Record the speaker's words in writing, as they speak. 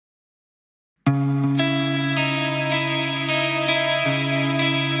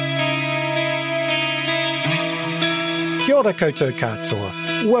Kia ora koutou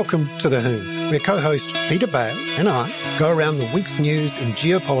katoa. Welcome to The Hoon, where co-host Peter Bale and I go around the week's news in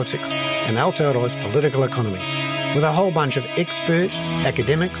geopolitics and Aotearoa's political economy with a whole bunch of experts,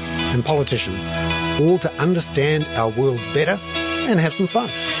 academics and politicians, all to understand our worlds better and have some fun.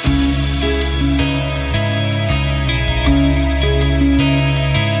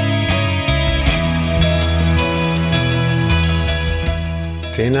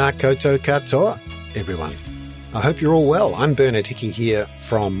 Tēnā koutou katoa, everyone. I hope you're all well. I'm Bernard Hickey here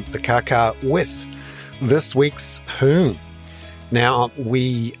from the Kaka with this week's Hoon. Now,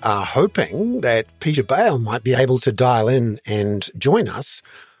 we are hoping that Peter Bale might be able to dial in and join us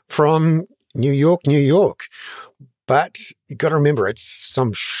from New York, New York. But you've got to remember, it's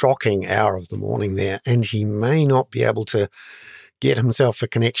some shocking hour of the morning there, and he may not be able to get himself a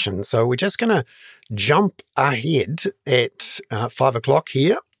connection. So we're just going to jump ahead at 5 o'clock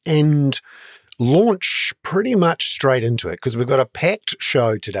here and launch pretty much straight into it because we've got a packed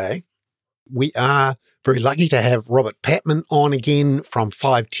show today. We are very lucky to have Robert Patman on again from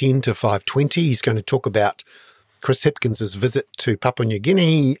 5:10 to 5:20. He's going to talk about Chris Hipkins's visit to Papua New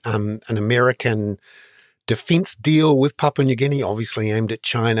Guinea, an American defense deal with Papua New Guinea, obviously aimed at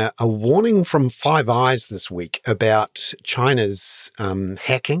China, a warning from Five Eyes this week about China's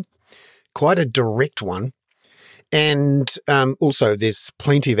hacking, quite a direct one. And also there's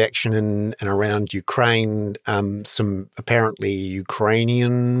plenty of action in and around Ukraine, some apparently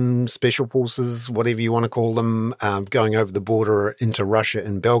Ukrainian special forces, whatever you want to call them, going over the border into Russia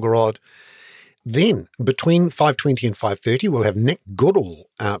in Belgorod. Then between 5:20 and 5:30, we'll have Nick Goodall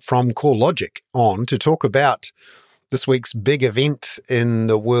from CoreLogic on to talk about this week's big event in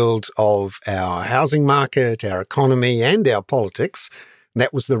the world of our housing market, our economy and our politics. And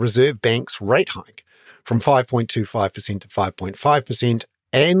that was the Reserve Bank's rate hike from 5.25% to 5.5%,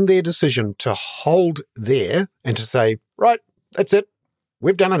 and their decision to hold there and to say, right, that's it.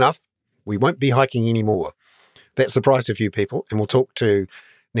 We've done enough. We won't be hiking anymore. That surprised a few people, and we'll talk to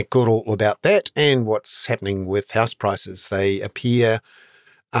Nick Goodall about that and what's happening with house prices. They appear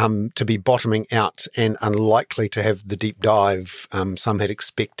to be bottoming out and unlikely to have the deep dive some had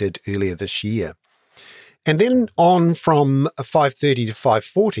expected earlier this year. And then on from 5:30 to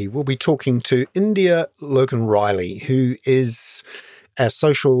 5:40, we'll be talking to India Logan Riley, who is a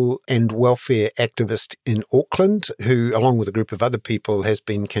social and welfare activist in Auckland, who, along with a group of other people, has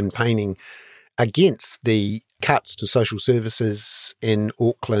been campaigning against the cuts to social services in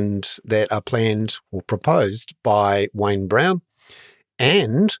Auckland that are planned or proposed by Wayne Brown,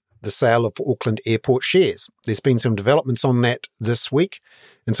 and the sale of Auckland Airport shares. There's been some developments on that this week.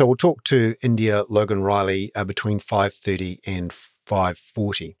 And so we'll talk to India Logan Riley between 5:30 and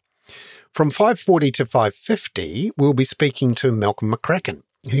 5:40. From 5:40 to 5:50, we'll be speaking to Malcolm McCracken,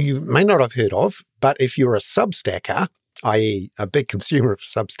 who you may not have heard of, but if you're a Substacker, i.e. a big consumer of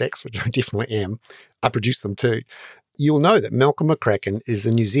Substacks, which I definitely am, I produce them too, you'll know that Malcolm McCracken is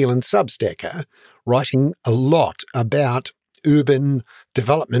a New Zealand Substacker writing a lot about urban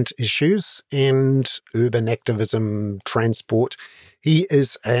development issues and urban activism, transport. He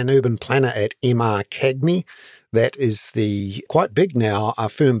is an urban planner at MR Cagney. That is the quite big now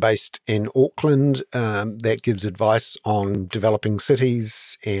firm based in Auckland that gives advice on developing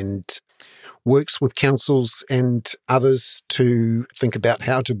cities and works with councils and others to think about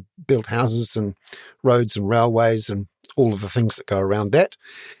how to build houses and roads and railways and all of the things that go around that.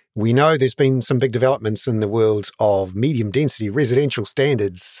 We know there's been some big developments in the world of medium-density residential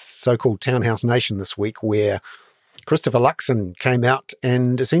standards, so-called townhouse nation this week, where Christopher Luxon came out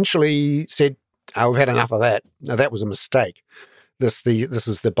and essentially said, we've had enough of that. Now, that was a mistake. This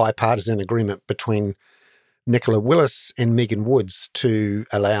is the bipartisan agreement between Nicola Willis and Megan Woods to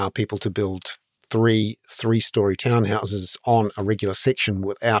allow people to build three-story townhouses on a regular section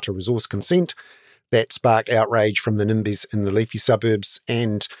without a resource consent. That sparked outrage from the NIMBYs in the leafy suburbs,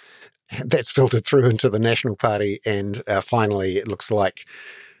 and that's filtered through into the National Party. And finally, it looks like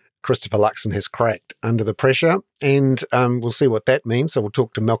Christopher Luxon has cracked under the pressure, and we'll see what that means. So we'll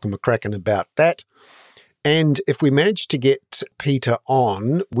talk to Malcolm McCracken about that. And if we manage to get Peter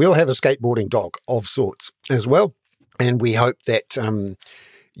on, we'll have a skateboarding dog of sorts as well. And we hope that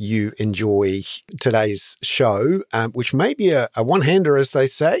you enjoy today's show, which may be a one-hander, as they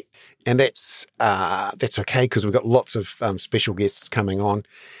say. And that's okay because we've got lots of special guests coming on.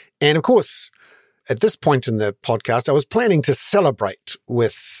 And of course, at this point in the podcast, I was planning to celebrate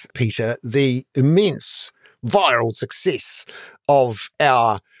with Peter the immense viral success of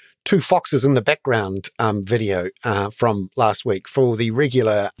our Two Foxes in the Background video from last week. For the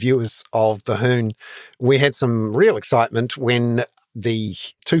regular viewers of The Hoon, we had some real excitement when the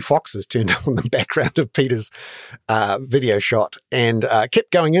two foxes turned up in the background of Peter's video shot and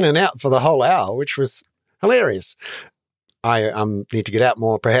kept going in and out for the whole hour, which was hilarious. I need to get out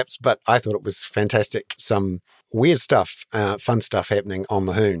more perhaps, but I thought it was fantastic. Some weird stuff, fun stuff happening on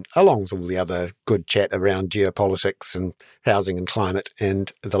the Hoon, along with all the other good chat around geopolitics and housing and climate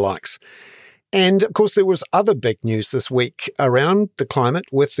and the likes. And, of course, there was other big news this week around the climate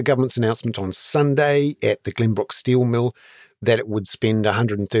with the government's announcement on Sunday at the Glenbrook Steel Mill that it would spend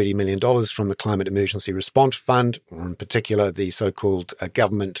 $130 million from the Climate Emergency Response Fund, or in particular the so-called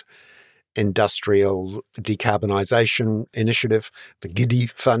Government Industrial Decarbonisation Initiative, the GIDI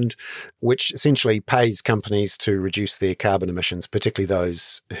Fund, which essentially pays companies to reduce their carbon emissions, particularly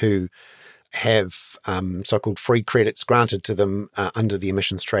those who have so-called free credits granted to them under the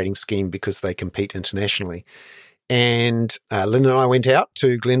emissions trading scheme because they compete internationally. And Lynn and I went out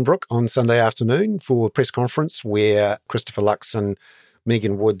to Glenbrook on Sunday afternoon for a press conference where Christopher Luxon,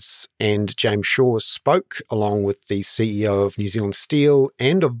 Megan Woods and James Shaw spoke, along with the CEO of New Zealand Steel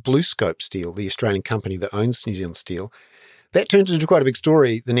and of BlueScope Steel, the Australian company that owns New Zealand Steel. That turned into quite a big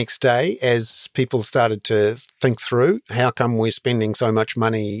story the next day as people started to think through how come we're spending so much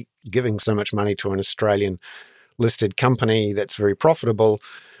money, giving so much money to an Australian listed company that's very profitable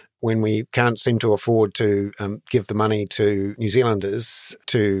when we can't seem to afford to give the money to New Zealanders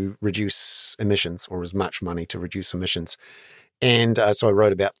to reduce emissions, or as much money to reduce emissions. And so I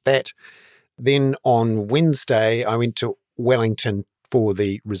wrote about that. Then on Wednesday, I went to Wellington for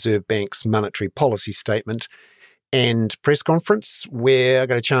the Reserve Bank's monetary policy statement and press conference, where I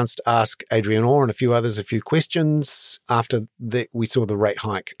got a chance to ask Adrian Orr and a few others a few questions after that we saw the rate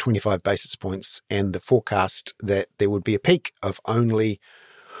hike, 25 basis points, and the forecast that there would be a peak of only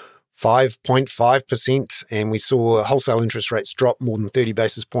 5.5%. And we saw wholesale interest rates drop more than 30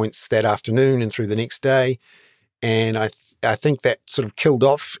 basis points that afternoon and through the next day. And I think that sort of killed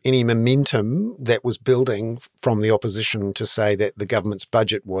off any momentum that was building from the opposition to say that the government's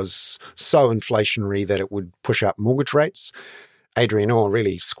budget was so inflationary that it would push up mortgage rates. Adrian Orr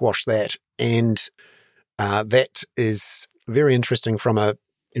really squashed that. And that is very interesting from a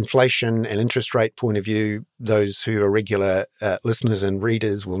inflation and interest rate point of view. Those who are regular listeners and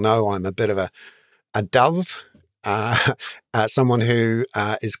readers will know I'm a bit of a dove, someone who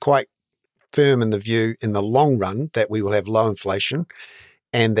is quite firm in the view in the long run that we will have low inflation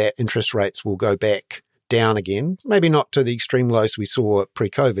and that interest rates will go back down again, maybe not to the extreme lows we saw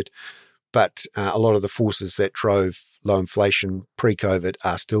pre-COVID, but a lot of the forces that drove low inflation pre-COVID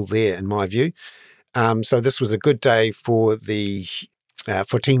are still there in my view. So this was a good day for the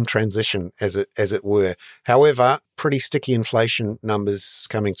for team transition, as it were. However, pretty sticky inflation numbers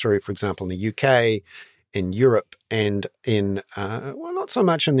coming through, for example, in the UK, in Europe, and in, not so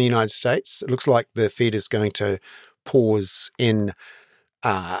much in the United States. It looks like the Fed is going to pause in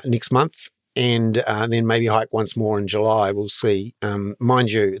next month and then maybe hike once more in July. We'll see.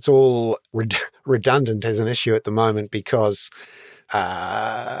 Mind you, it's all redundant as an issue at the moment because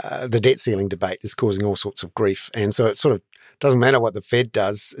the debt ceiling debate is causing all sorts of grief. And so it sort of doesn't matter what the Fed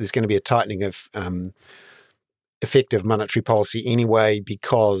does. There's going to be a tightening of effective monetary policy anyway,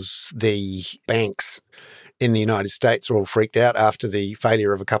 because the banks in the United States are all freaked out after the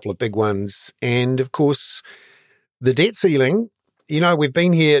failure of a couple of big ones. And of course, the debt ceiling, we've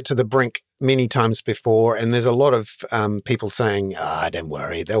been here to the brink many times before, and there's a lot of people saying, don't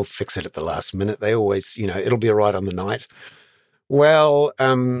worry, they'll fix it at the last minute. They always, it'll be all right on the night. Well,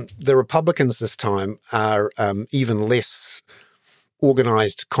 the Republicans this time are even less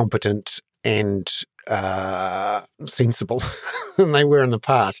organised, competent, and sensible than they were in the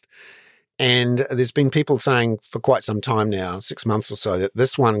past. And there's been people saying for quite some time now, 6 months or so, that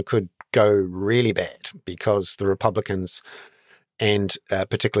this one could go really bad because the Republicans and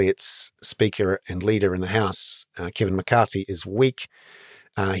particularly its Speaker and leader in the House, Kevin McCarthy, is weak.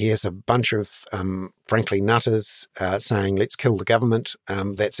 He has a bunch of, frankly, nutters saying, let's kill the government.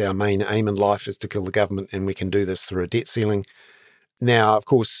 That's our main aim in life, is to kill the government, and we can do this through a debt ceiling. Now, of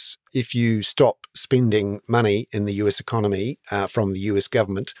course, if you stop spending money in the US economy from the US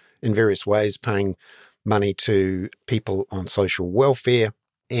government in various ways, paying money to people on social welfare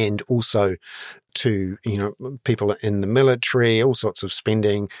and also to, people in the military, all sorts of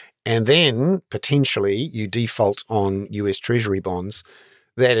spending, and then potentially you default on US Treasury bonds,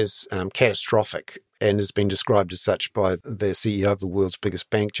 that is catastrophic and has been described as such by the CEO of the world's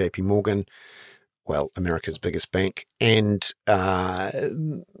biggest bank, JP Morgan, America's biggest bank. And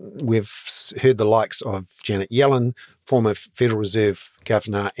we've heard the likes of Janet Yellen, former Federal Reserve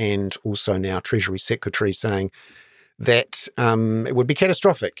Governor and also now Treasury Secretary, saying that it would be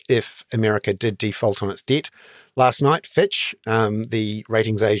catastrophic if America did default on its debt. Last night, Fitch, the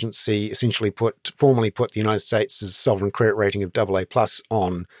ratings agency, essentially formally put the United States' sovereign credit rating of AA+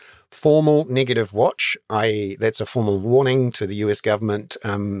 on formal negative watch, i.e. that's a formal warning to the US government.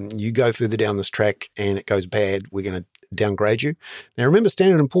 You go further down this track and it goes bad, we're going to downgrade you. Now, remember,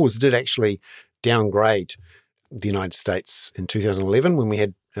 Standard & Poor's did actually downgrade the United States in 2011 when we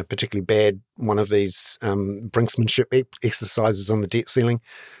had a particularly bad one of these brinksmanship exercises on the debt ceiling.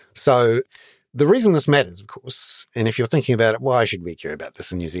 So the reason this matters, of course, and if you're thinking about it, why should we care about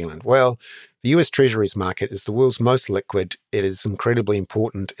this in New Zealand? Well, the US Treasuries market is the world's most liquid. It is incredibly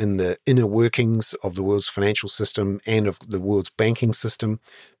important in the inner workings of the world's financial system and of the world's banking system,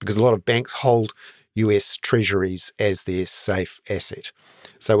 because a lot of banks hold US Treasuries as their safe asset.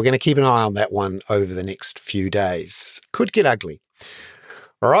 So we're going to keep an eye on that one over the next few days. Could get ugly.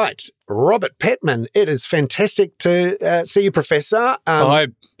 All right, Robert Patman, it is fantastic to see you, Professor. Hi,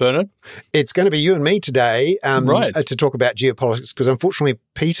 Bernard. It's going to be you and me today to talk about geopolitics, because unfortunately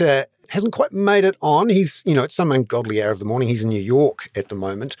Peter hasn't quite made it on. He's, it's some ungodly hour of the morning. He's in New York at the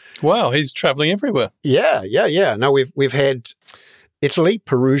moment. Wow, he's travelling everywhere. Yeah. No, we've had Italy,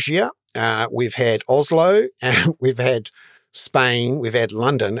 Perugia, we've had Oslo, and we've had Spain, we've had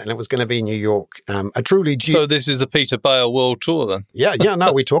London, and it was going to be New York. So this is the Peter Bale World Tour then? Yeah,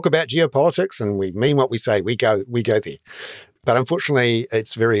 no, we talk about geopolitics and we mean what we say. We go there. But unfortunately,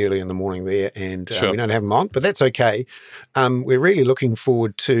 it's very early in the morning there and we don't have them on, but that's okay. We're really looking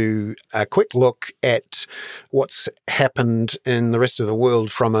forward to a quick look at what's happened in the rest of the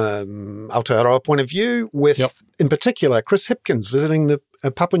world from a Aotearoa point of view with, in particular, Chris Hipkins visiting the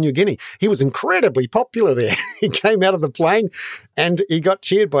Papua New Guinea. He was incredibly popular there. He came out of the plane and he got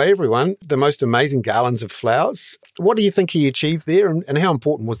cheered by everyone. The most amazing garlands of flowers. What do you think he achieved there and how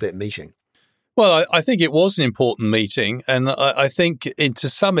important was that meeting? Well, I think it was an important meeting, and I think to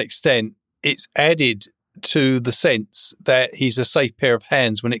some extent it's added to the sense that he's a safe pair of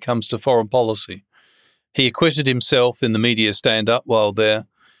hands when it comes to foreign policy. He acquitted himself in the media stand-up while there,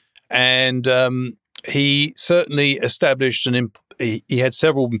 and he certainly established he had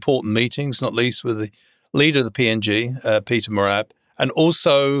several important meetings, not least with the leader of the PNG, Peter Marab, and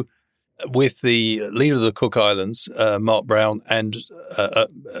also with the leader of the Cook Islands, Mark Brown, and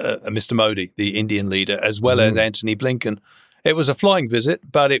Mr. Modi, the Indian leader, as well as Antony Blinken. It was a flying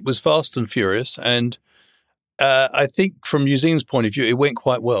visit, but it was fast and furious. And I think from New Zealand's point of view, it went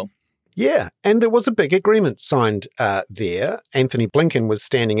quite well. Yeah, and there was a big agreement signed there. Antony Blinken was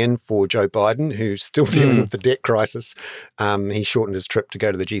standing in for Joe Biden, who's still dealing with the debt crisis. He shortened his trip to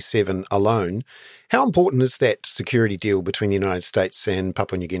go to the G7 alone. How important is that security deal between the United States and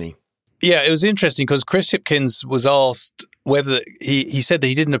Papua New Guinea? Yeah, it was interesting because Chris Hipkins was asked whether he said that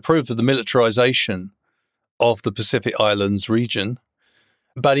he didn't approve of the militarization of the Pacific Islands region,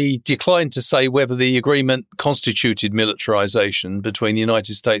 but he declined to say whether the agreement constituted militarization between the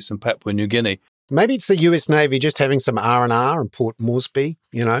United States and Papua New Guinea. Maybe it's the US Navy just having some R&R in Port Moresby,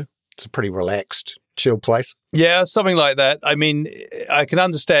 It's a pretty relaxed, chill place. Yeah, something like that. I mean, I can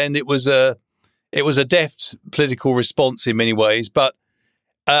understand it was a deft political response in many ways, but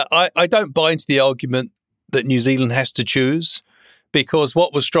I don't buy into the argument that New Zealand has to choose, because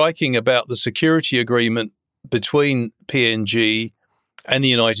what was striking about the security agreement between PNG and the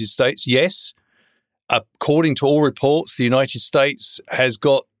United States, yes, according to all reports, the United States has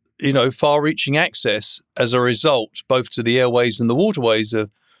got, far-reaching access as a result, both to the airways and the waterways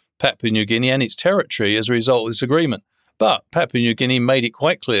of Papua New Guinea and its territory as a result of this agreement. But Papua New Guinea made it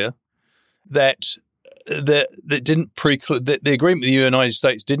quite clear that that didn't preclude the agreement with the United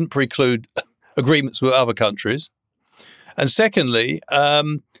States didn't preclude agreements with other countries, and secondly,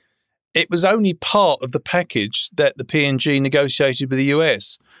 it was only part of the package that the PNG negotiated with the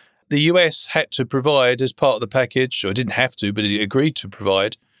US. The US had to provide, as part of the package, or it didn't have to, but it agreed to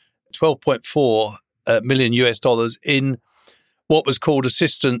provide $12.4 million US in what was called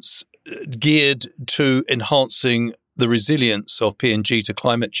assistance geared to enhancing the resilience of PNG to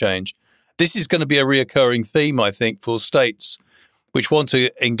climate change. This is going to be a reoccurring theme, I think, for states which want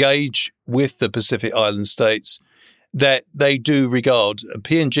to engage with the Pacific Island states, that they do regard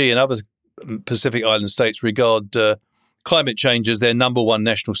PNG and other Pacific Island states regard climate change as their number one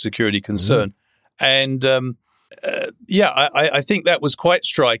national security concern. And I think that was quite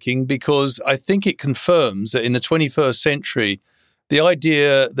striking, because I think it confirms that in the 21st century, the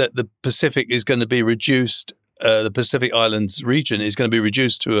idea that the Pacific is going to be reduced, the Pacific Islands region is going to be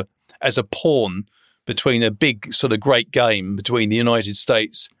reduced to as a pawn between a big sort of great game between the United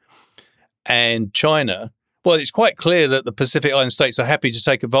States and China. Well, it's quite clear that the Pacific Island states are happy to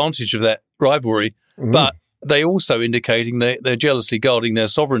take advantage of that rivalry, but they also indicating they're jealously guarding their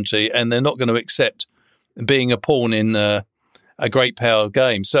sovereignty and they're not going to accept being a pawn in a great power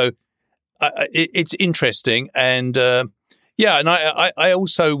game. So it's interesting. And and I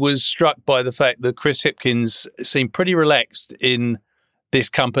also was struck by the fact that Chris Hipkins seemed pretty relaxed in this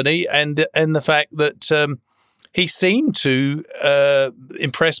company and the fact that he seemed to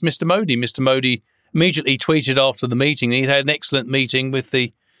impress Mr. Modi. Mr. Modi immediately tweeted after the meeting that he'd had an excellent meeting with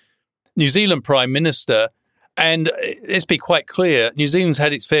the New Zealand Prime Minister. And let's be quite clear, New Zealand's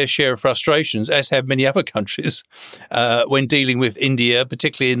had its fair share of frustrations, as have many other countries, when dealing with India,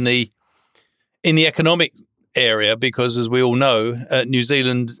 particularly in the economic area, because as we all know, New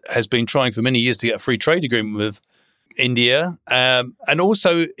Zealand has been trying for many years to get a free trade agreement with India. And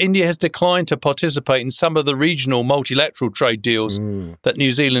also India has declined to participate in some of the regional multilateral trade deals that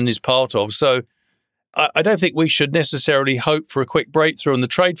New Zealand is part of. So I don't think we should necessarily hope for a quick breakthrough on the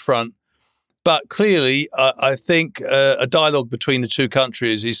trade front. But clearly, I think a dialogue between the two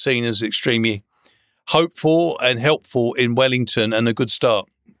countries is seen as extremely hopeful and helpful in Wellington and a good start.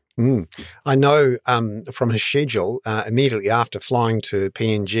 I know from his schedule, immediately after flying to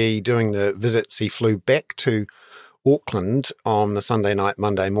PNG, doing the visits, he flew back to Auckland on the Sunday night,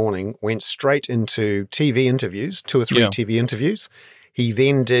 Monday morning, went straight into TV interviews, 2 or 3 TV interviews. He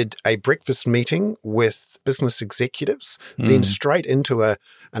then did a breakfast meeting with business executives, then straight into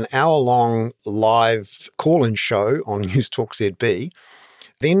an hour-long live call-in show on News Talk ZB,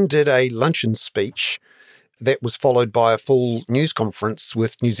 then did a luncheon speech that was followed by a full news conference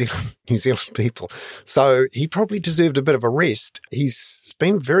with New Zealand people. So he probably deserved a bit of a rest. He's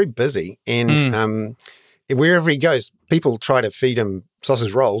been very busy, and wherever he goes, people try to feed him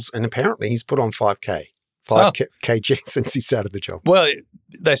sausage rolls, and apparently he's put on 5 kg since he started the job. Well,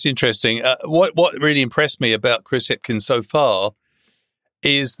 that's interesting. What really impressed me about Chris Hipkins so far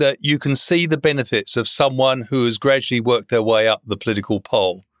is that you can see the benefits of someone who has gradually worked their way up the political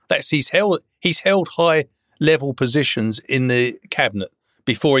pole. He's held high level positions in the cabinet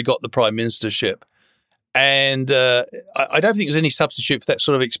before he got the prime ministership, and I don't think there's any substitute for that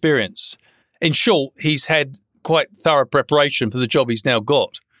sort of experience. In short, he's had quite thorough preparation for the job he's now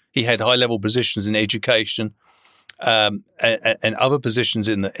got. He had high-level positions in education and other positions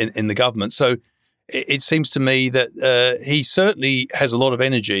in the government. So it seems to me that he certainly has a lot of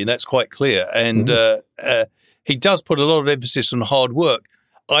energy, and that's quite clear. And he does put a lot of emphasis on hard work.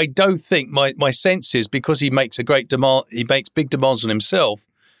 I don't think my sense is because he makes big demands on himself,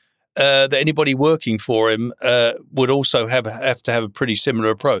 that anybody working for him would also have to have a pretty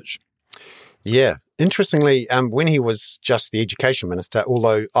similar approach. Yeah. Interestingly, when he was just the education minister,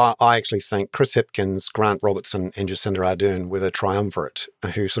 although I actually think Chris Hipkins, Grant Robertson and Jacinda Ardern were the triumvirate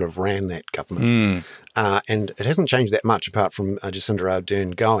who sort of ran that government. And it hasn't changed that much apart from Jacinda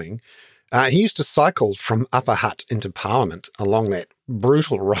Ardern going. He used to cycle from Upper Hutt into Parliament along that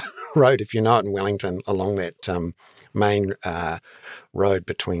brutal road, if you know it, in Wellington, along that main road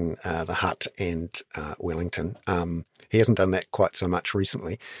between the Hutt and Wellington. He hasn't done that quite so much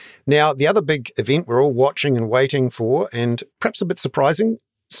recently. Now, the other big event we're all watching and waiting for, and perhaps a bit surprising,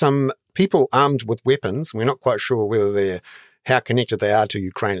 some people armed with weapons, we're not quite sure how connected they are to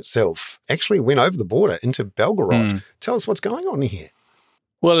Ukraine itself, actually went over the border into Belgorod. Tell us what's going on here.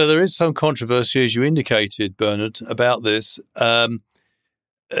 Well, there is some controversy, as you indicated, Bernard, about this.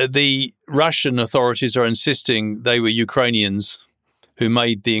 The Russian authorities are insisting they were Ukrainians who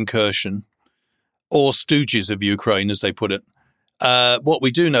made the incursion, or stooges of Ukraine, as they put it. What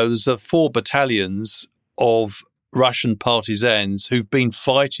we do know is there are 4 battalions of Russian partisans who've been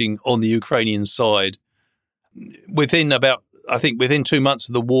fighting on the Ukrainian side within 2 months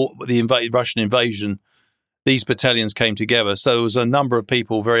of the war, the Russian invasion. These battalions came together. So there was a number of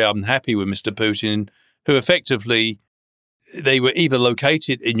people very unhappy with Mr. Putin who effectively, they were either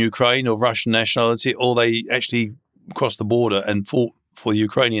located in Ukraine of Russian nationality or they actually crossed the border and fought for the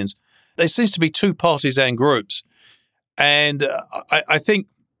Ukrainians. There seems to be 2 partisan groups. And I think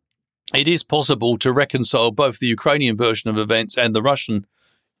it is possible to reconcile both the Ukrainian version of events and the Russian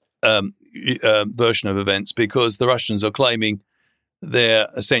version of events, because the Russians are claiming they're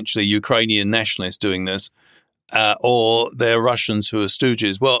essentially Ukrainian nationalists doing this, or they're Russians who are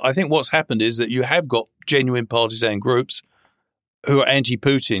stooges. Well, I think what's happened is that you have got genuine partisan groups who are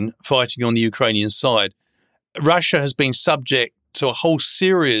anti-Putin fighting on the Ukrainian side. Russia has been subject to a whole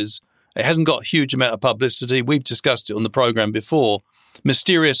series. It hasn't got a huge amount of publicity. We've discussed it on the program before.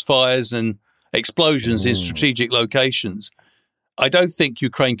 Mysterious fires and explosions in strategic locations. I don't think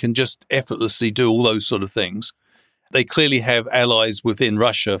Ukraine can just effortlessly do all those sort of things. They clearly have allies within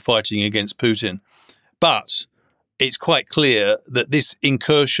Russia fighting against Putin. But it's quite clear that this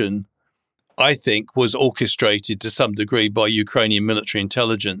incursion I think, was orchestrated to some degree by Ukrainian military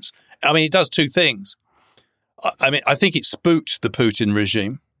intelligence. I mean, it does two things. I think it spooked the Putin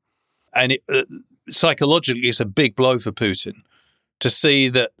regime, and psychologically, it's a big blow for Putin to see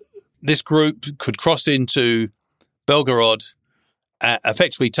that this group could cross into Belgorod,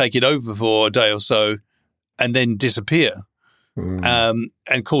 effectively take it over for a day or so, and then disappear, and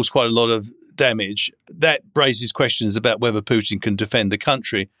cause quite a lot of damage. That raises questions about whether Putin can defend the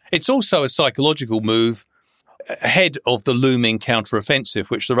country. It's also a psychological move ahead of the looming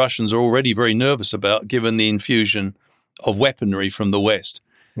counteroffensive, which the Russians are already very nervous about, given the infusion of weaponry from the West.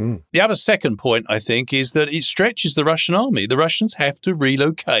 The other second point, I think, is that it stretches the Russian army. The Russians have to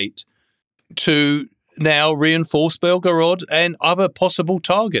relocate to now reinforce Belgorod and other possible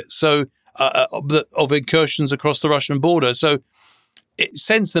targets of incursions across the Russian border. So it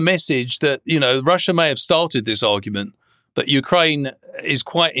sends the message that, Russia may have started this argument, but Ukraine is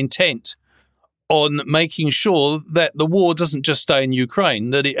quite intent on making sure that the war doesn't just stay in Ukraine,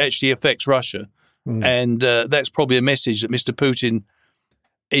 that it actually affects Russia. And that's probably a message that Mr. Putin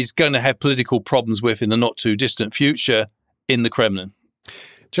is going to have political problems with in the not too distant future in the Kremlin.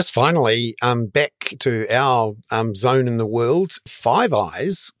 Just finally, back to our zone in the world, Five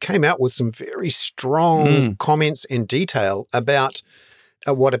Eyes came out with some very strong comments in detail about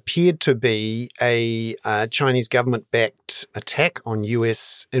what appeared to be a Chinese government-backed attack on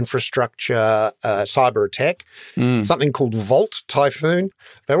US infrastructure, cyber attack, something called Volt Typhoon.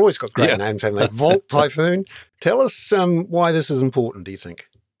 They've always got great names, haven't they? Volt Typhoon. Tell us why this is important, do you think?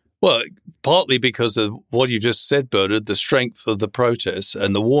 Well, partly because of what you just said, Bernard, the strength of the protests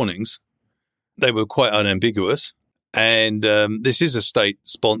and the warnings. They were quite unambiguous. And this is a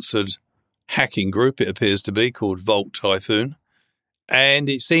state-sponsored hacking group, it appears to be, called Volt Typhoon. And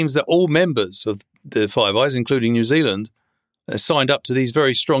it seems that all members of the Five Eyes, including New Zealand, signed up to these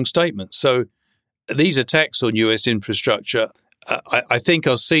very strong statements. So these attacks on US infrastructure, I think,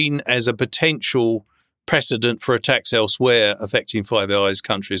 are seen as a potential precedent for attacks elsewhere affecting Five Eyes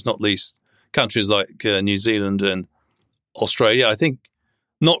countries, not least countries like New Zealand and Australia. I think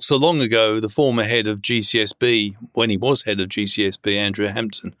not so long ago, the former head of GCSB, when he was head of GCSB, Andrew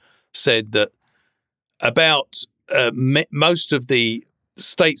Hampton, said that about most of the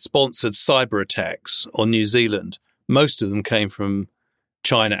state-sponsored cyber attacks on New Zealand, most of them came from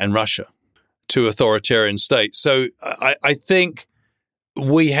China and Russia, two authoritarian states. So I think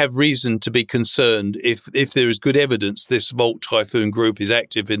we have reason to be concerned if there is good evidence this Volt Typhoon group is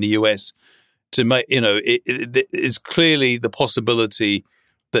active in the US to make, it's clearly the possibility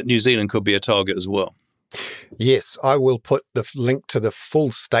that New Zealand could be a target as well. Yes, I will put the link to the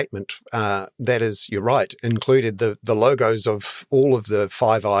full statement. That is, you're right, included the logos of all of the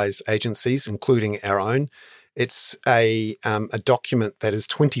Five Eyes agencies, including our own. It's a document that is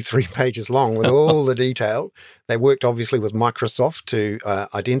 23 pages long with all the detail. They worked obviously with Microsoft to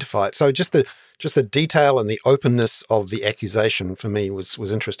identify it. So just the detail and the openness of the accusation for me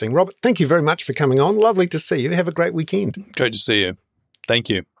was interesting. Robert, thank you very much for coming on. Lovely to see you. Have a great weekend. Great to see you. Thank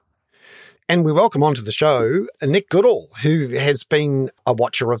you. And we welcome onto the show Nick Goodall, who has been a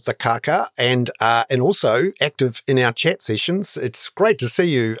watcher of the Kaka and also active in our chat sessions. It's great to see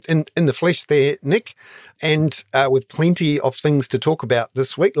you in the flesh there, Nick, and with plenty of things to talk about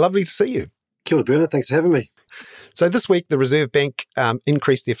this week. Lovely to see you. Kia ora, Bernard. Thanks for having me. So this week, the Reserve Bank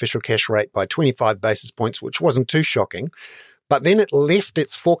increased the official cash rate by 25 basis points, which wasn't too shocking. But then it left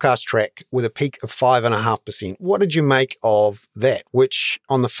its forecast track with a peak of 5.5%. What did you make of that, which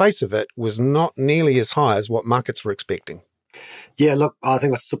on the face of it was not nearly as high as what markets were expecting? Yeah, look, I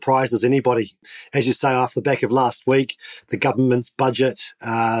think that's surprised as anybody. As you say, off the back of last week, the government's budget,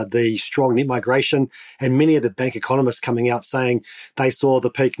 the strong net migration, and many of the bank economists coming out saying they saw the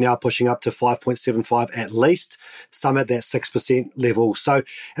peak now pushing up to 5.75 at least, some at that 6% level. So,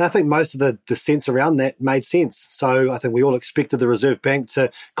 and I think most of the sense around that made sense. So I think we all expected the Reserve Bank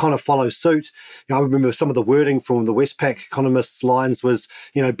to kind of follow suit. I remember some of the wording from the Westpac economists' lines was,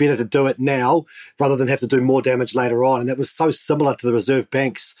 better to do it now rather than have to do more damage later on. And that was so similar to the Reserve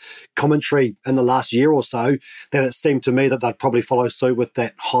Bank's commentary in the last year or so that it seemed to me that they'd probably follow suit with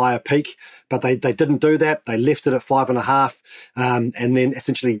that higher peak. But they didn't do that. They left it at 5.5 and then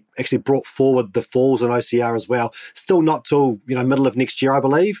essentially actually brought forward the falls in OCR as well. Still not till middle of next year, I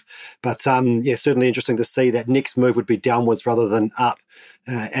believe. But certainly interesting to see that next move would be downwards rather than up.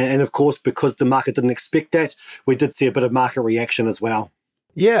 And of course, because the market didn't expect that, we did see a bit of market reaction as well.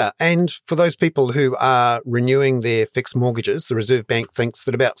 Yeah, and for those people who are renewing their fixed mortgages, the Reserve Bank thinks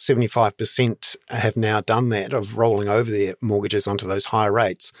that about 75% have now done that, of rolling over their mortgages onto those higher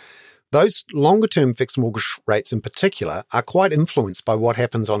rates. Those longer-term fixed mortgage rates in particular are quite influenced by what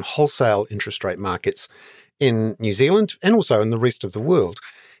happens on wholesale interest rate markets in New Zealand and also in the rest of the world.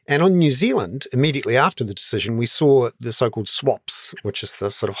 And on New Zealand, immediately after the decision, we saw the so-called swaps, which is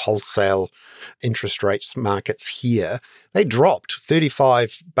the sort of wholesale interest rates markets here. They dropped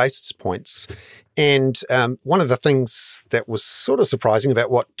 35 basis points. And one of the things that was sort of surprising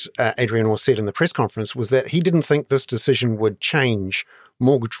about what Adrian Orr said in the press conference was that he didn't think this decision would change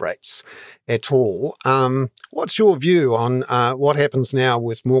mortgage rates at all. What's your view on what happens now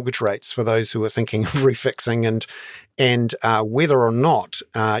with mortgage rates for those who are thinking of refixing and whether or not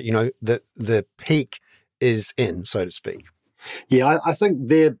the peak is in, so to speak? Yeah, I think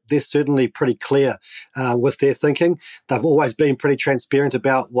they're certainly pretty clear with their thinking. They've always been pretty transparent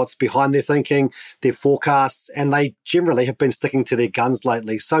about what's behind their thinking, their forecasts, and they generally have been sticking to their guns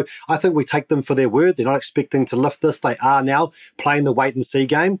lately. So I think we take them for their word. They're not expecting to lift this. They are now playing the wait and see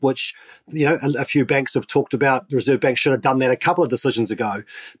game, which, a few banks have talked about. The Reserve Bank should have done that a couple of decisions ago.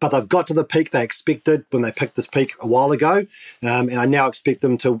 But they've got to the peak they expected when they picked this peak a while ago. And I now expect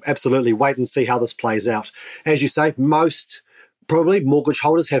them to absolutely wait and see how this plays out. As you say, probably mortgage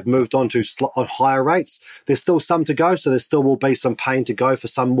holders have moved on to on higher rates. There's still some to go, so there still will be some pain to go for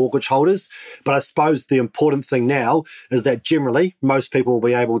some mortgage holders. But I suppose the important thing now is that generally most people will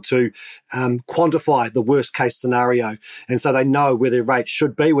be able to quantify the worst case scenario. And so they know where their rate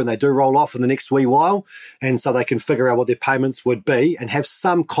should be when they do roll off in the next wee while. And so they can figure out what their payments would be and have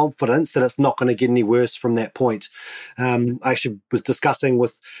some confidence that it's not going to get any worse from that point. I actually was discussing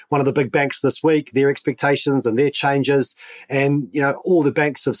with one of the big banks this week, their expectations and their changes. And all the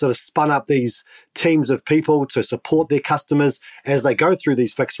banks have sort of spun up these teams of people to support their customers as they go through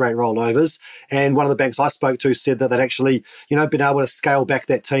these fixed rate rollovers. And one of the banks I spoke to said that they'd actually, been able to scale back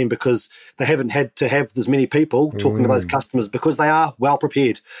that team because they haven't had to have as many people talking to those customers because they are well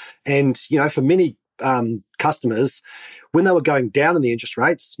prepared. And, for many customers, when they were going down in the interest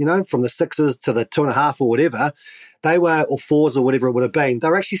rates, from the 6s to the 2.5 or whatever, or 4s or whatever it would have been, they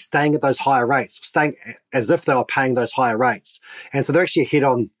were actually staying at those higher rates, staying as if they were paying those higher rates. And so they're actually ahead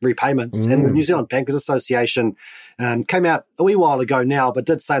on repayments. And the New Zealand Bankers Association came out a wee while ago now, but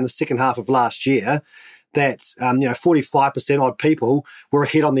did say in the second half of last year that 45% odd people were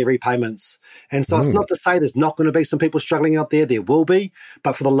ahead on their repayments. And so it's not to say there's not going to be some people struggling out there. There will be.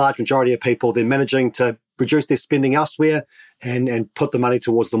 But for the large majority of people, they're managing to reduce their spending elsewhere and put the money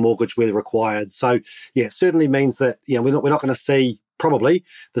towards the mortgage where required. So, yeah, it certainly means that we're not going to see probably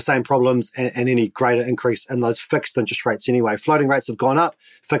the same problems and any greater increase in those fixed interest rates anyway. Floating rates have gone up,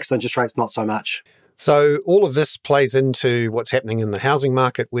 fixed interest rates not so much. So all of this plays into what's happening in the housing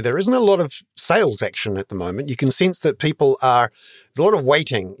market where there isn't a lot of sales action at the moment. You can sense that there's a lot of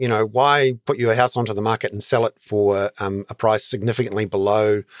waiting. Why put your house onto the market and sell it for a price significantly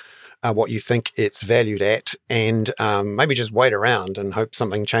below what you think it's valued at, and maybe just wait around and hope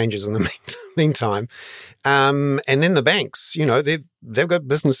something changes in the meantime. And then the banks, they've got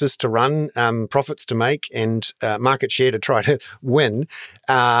businesses to run, profits to make, and market share to try to win.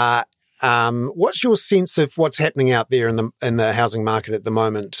 What's your sense of what's happening out there in the housing market at the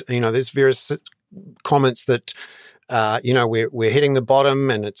moment? There's various comments that we're hitting the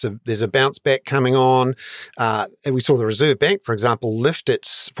bottom and there's a bounce back coming on. And we saw the Reserve Bank, for example, lift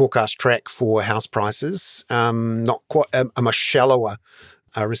its forecast track for house prices, not quite a much shallower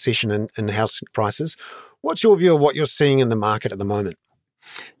recession in house prices. What's your view of what you're seeing in the market at the moment?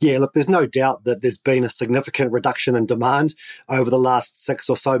 Yeah, look, there's no doubt that there's been a significant reduction in demand over the last 6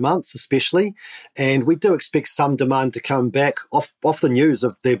 or so months, especially. And we do expect some demand to come back off the news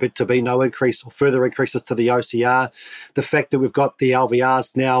of there to be no increase or further increases to the OCR. The fact that we've got the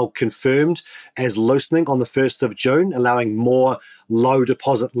LVRs now confirmed as loosening on the 1st of June, allowing more low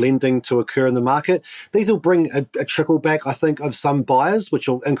deposit lending to occur in the market. These will bring a trickle back, I think, of some buyers, which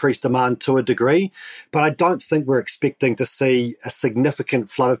will increase demand to a degree. But I don't think we're expecting to see a significant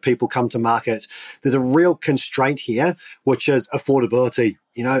flood of people come to market. There's a real constraint here, which is affordability.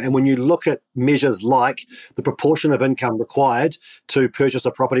 And when you look at measures like the proportion of income required to purchase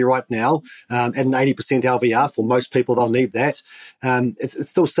a property right now, at an 80% LVR, for most people, they'll need that. It's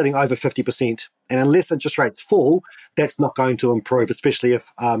still sitting over 50%. And unless interest rates fall, that's not going to improve, especially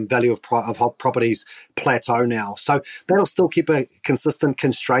if value of properties plateau now. So that'll still keep a consistent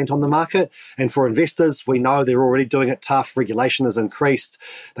constraint on the market. And for investors, we know they're already doing it tough. Regulation has increased.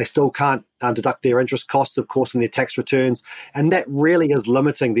 They still can't deduct their interest costs, of course, in their tax returns. And that really is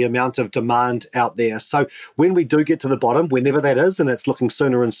limiting the amount of demand out there. So when we do get to the bottom, whenever that is, and it's looking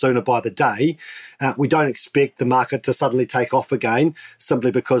sooner and sooner by the day, we don't expect the market to suddenly take off again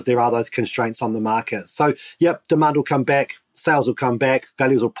simply because there are those constraints on the market. So, yep, demand will come back. sales will come back,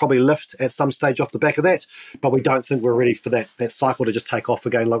 values will probably lift at some stage off the back of that, but we don't think we're ready for that cycle to just take off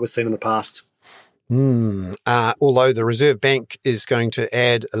again like we've seen in the past. Although the Reserve Bank is going to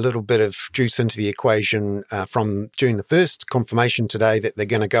add a little bit of juice into the equation from June the 1st, confirmation today that they're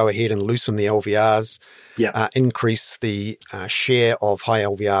going to go ahead and loosen the LVRs, increase the share of high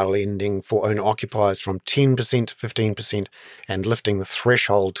LVR lending for owner-occupiers from 10% to 15%, and lifting the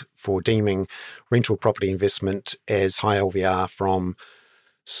threshold for deeming rental property investment as high LVR from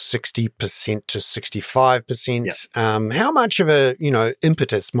 60% to 65%. How much of a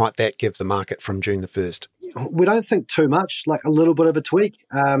impetus might that give the market from June the 1st? We don't think too much, like a little bit of a tweak.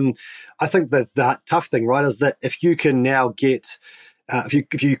 I think that the tough thing, right, is that if you can now get,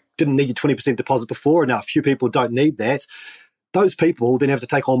 if you didn't need your 20% deposit before, and now a few people don't need that, those people then have to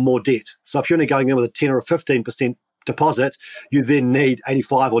take on more debt. So if you're only going in with a 10 or a 15% deposit, you then need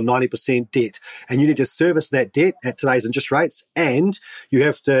 85 or 90% debt, and you need to service that debt at today's interest rates, and you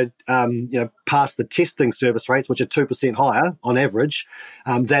have to pass the testing service rates, which are 2% higher on average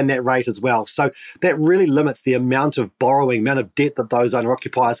than that rate as well. So that really limits the amount of borrowing, amount of debt that those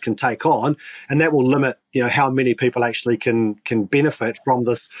owner-occupiers can take on, and that will limit how many people actually can benefit from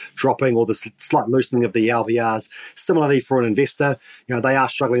this dropping or this slight loosening of the LVRs. Similarly, for an investor, they are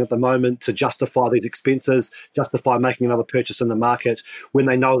struggling at the moment to justify these expenses, justify making another purchase in the market when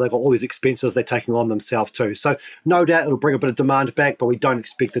they know they've got all these expenses they're taking on themselves too. So no doubt it'll bring a bit of demand back, but we don't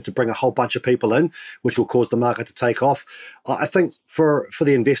expect it to bring a whole bunch of people in, which will cause the market to take off. I think for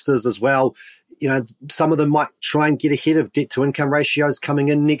the investors as well, some of them might try and get ahead of debt to income ratios coming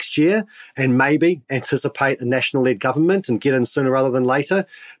in next year and maybe anticipate a national-led government and get in sooner rather than later.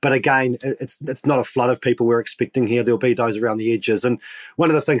 But again, it's not a flood of people we're expecting here. There'll be those around the edges. And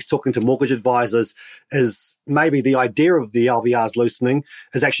one of the things talking to mortgage advisors is maybe the idea of the LVRs loosening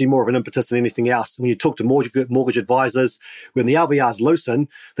is actually more of an impetus than anything else. When you talk to mortgage advisors, when the LVRs loosen,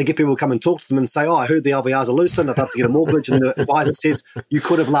 they get people to come and talk to them and say, I heard the LVRs are loosened, I'd love to get a mortgage. And the advisor says, you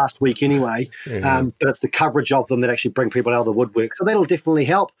could have last week anyway. But it's the coverage of them that actually bring people out of the woodwork. So that'll definitely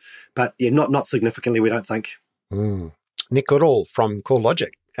help, but not significantly, we don't think. Nick Goodall from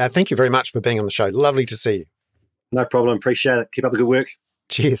CoreLogic. Thank you very much for being on the show. Lovely to see you. No problem. Appreciate it. Keep up the good work.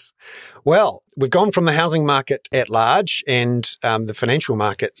 Cheers. Well, we've gone from the housing market at large and the financial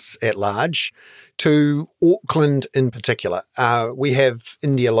markets at large to Auckland in particular. We have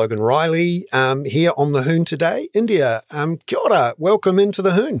India Logan Riley here on the Hoon today. India, kia ora. Welcome into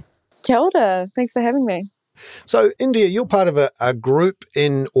the Hoon. Kia ora. Thanks for having me. So, India, you're part of a group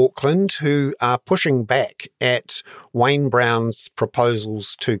in Auckland who are pushing back at Wayne Brown's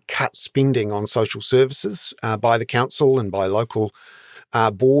proposals to cut spending on social services by the council and by local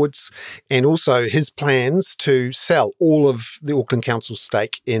boards, and also his plans to sell all of the Auckland Council's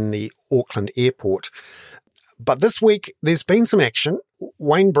stake in the Auckland airport. But this week, there's been some action.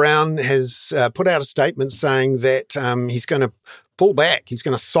 Wayne Brown has put out a statement saying that he's going to pull back. He's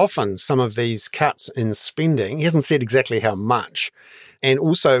going to soften some of these cuts in spending. He hasn't said exactly how much. And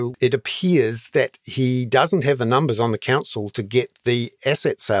also, it appears that he doesn't have the numbers on the council to get the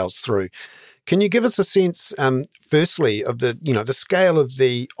asset sales through. Can you give us a sense, firstly, of the scale of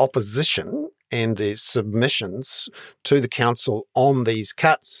the opposition and the submissions to the council on these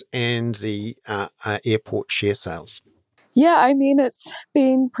cuts and the airport share sales? Yeah, I mean, it's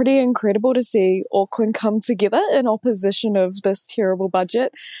been pretty incredible to see Auckland come together in opposition of this terrible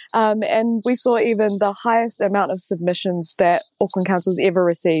budget. And we saw even the highest amount of submissions that Auckland Council's ever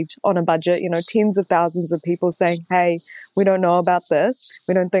received on a budget, tens of thousands of people saying, hey, we don't know about this.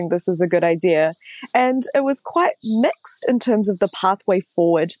 We don't think this is a good idea. And it was quite mixed in terms of the pathway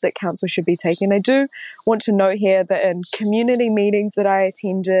forward that council should be taking. I do want to note here that in community meetings that I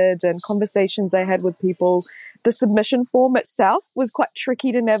attended and conversations I had with people, the submission form itself was quite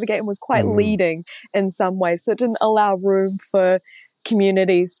tricky to navigate and was quite leading in some ways. So it didn't allow room for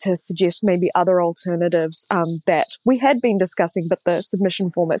communities to suggest maybe other alternatives that we had been discussing, but the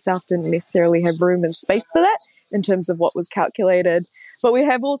submission form itself didn't necessarily have room and space for that in terms of what was calculated. But we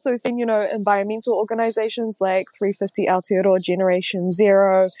have also seen, environmental organizations like 350 Aotearoa Generation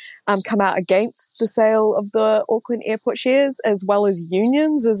Zero come out against the sale of the Auckland airport shares, as well as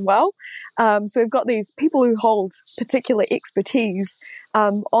unions as well. So we've got these people who hold particular expertise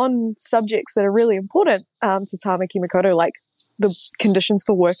on subjects that are really important to Tāmaki Makaurau, like the conditions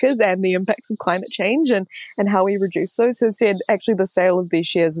for workers and the impacts of climate change and how we reduce those, who have said actually the sale of these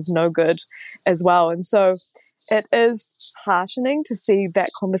shares is no good as well. And so it is heartening to see that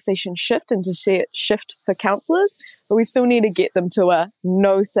conversation shift and to see it shift for councillors, but we still need to get them to a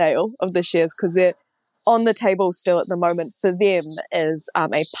no sale of the shares because they're on the table still at the moment for them is a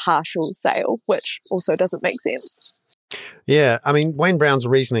partial sale, which also doesn't make sense. Yeah, I mean, Wayne Brown's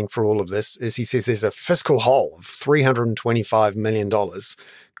reasoning for all of this is he says there's a fiscal hole of $325 million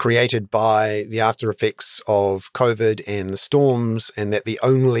created by the after effects of COVID and the storms, and that the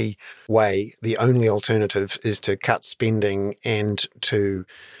only alternative is to cut spending and to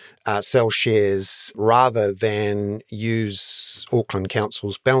sell shares rather than use Auckland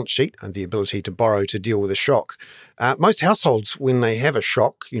Council's balance sheet and the ability to borrow to deal with a shock. Most households, when they have a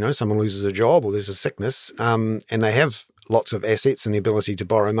shock, someone loses a job or there's a sickness, and they have lots of assets and the ability to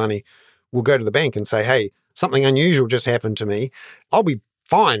borrow money, will go to the bank and say, hey, something unusual just happened to me. I'll be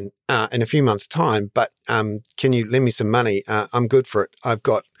fine in a few months' time, but can you lend me some money? I'm good for it. I've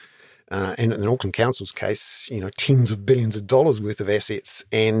got, in Auckland Council's case, tens of billions of dollars worth of assets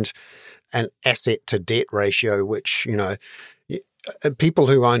and an asset to debt ratio, which, people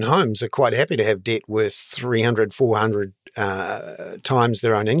who own homes are quite happy to have debt worth 300, 400 times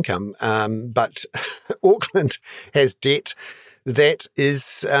their own income. But Auckland has debt that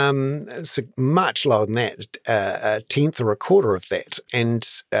is much lower than that, a tenth or a quarter of that. And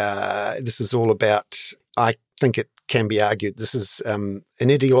this is all about, I think it can be argued, this is an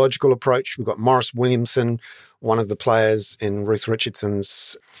ideological approach. We've got Maurice Williamson, one of the players in Ruth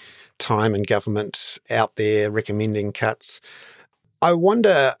Richardson's time in government, out there recommending cuts. I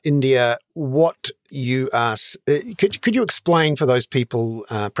wonder, India, what you are. Could you explain for those people,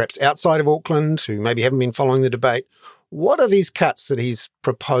 perhaps outside of Auckland, who maybe haven't been following the debate, what are these cuts that he's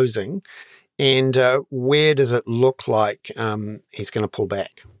proposing, and where does it look like he's going to pull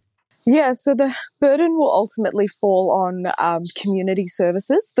back? Yeah, so the burden will ultimately fall on community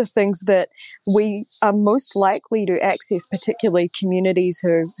services, the things that we are most likely to access, particularly communities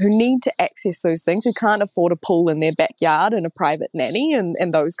who need to access those things, who can't afford a pool in their backyard and a private nanny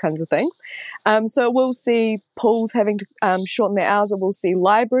and those kinds of things. So we'll see pools having to shorten their hours. It will see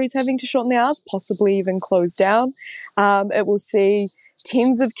libraries having to shorten their hours, possibly even close down. It will see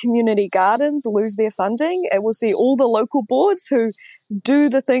tens of community gardens lose their funding. It will see all the local boards who do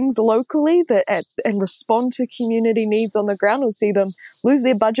the things locally and respond to community needs on the ground. We'll see them lose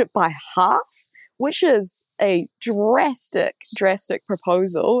their budget by half, which is a drastic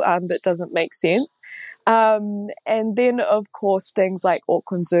proposal that doesn't make sense. And then, of course, things like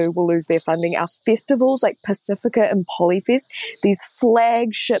Auckland Zoo will lose their funding. Our festivals like Pacifica and Polyfest, these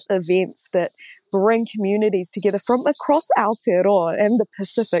flagship events that bring communities together from across Aotearoa and the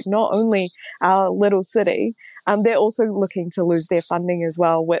Pacific, not only our little city, they're also looking to lose their funding as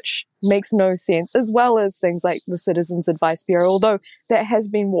well, which makes no sense, as well as things like the Citizens Advice Bureau, although that has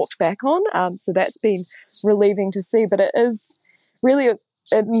been walked back on. So that's been relieving to see, but it is really,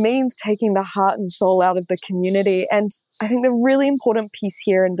 it means taking the heart and soul out of the community. And I think the really important piece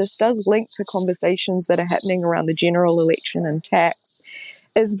here, and this does link to conversations that are happening around the general election and tax,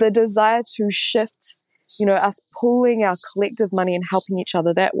 is the desire to shift, us pooling our collective money and helping each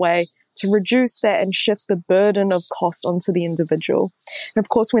other that way, to reduce that and shift the burden of cost onto the individual. And of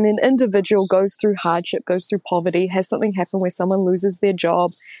course, when an individual goes through hardship, goes through poverty, has something happen where someone loses their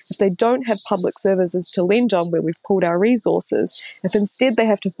job, if they don't have public services to lend on where we've pooled our resources, if instead they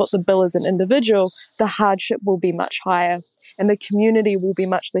have to foot the bill as an individual, the hardship will be much higher and the community will be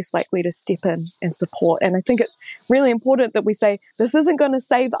much less likely to step in and support. And I think it's really important that we say this isn't going to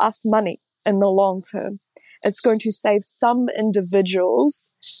save us money in the long term. It's going to save some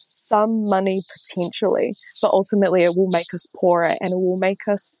individuals some money potentially, but ultimately it will make us poorer and it will make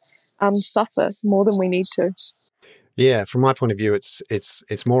us suffer more than we need to. Yeah, from my point of view,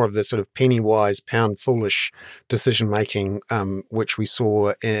 it's more of the sort of penny wise, pound foolish decision making, which we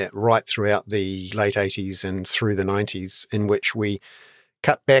saw right throughout the late 80s and through the 90s, in which we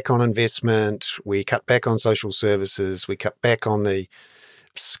cut back on investment, we cut back on social services, we cut back on the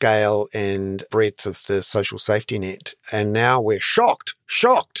scale and breadth of the social safety net. And now we're shocked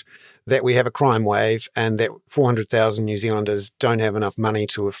that we have a crime wave and that 400,000 New Zealanders don't have enough money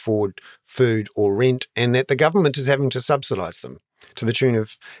to afford food or rent, and that the government is having to subsidise them to the tune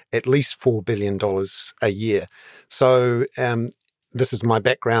of at least $4 billion a year. So this is my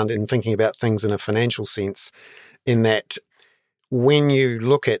background in thinking about things in a financial sense, in that when you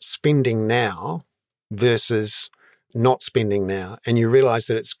look at spending now versus not spending now, and you realize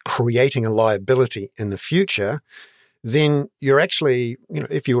that it's creating a liability in the future, then you're actually,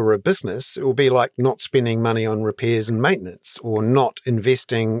 if you were a business, it will be like not spending money on repairs and maintenance or not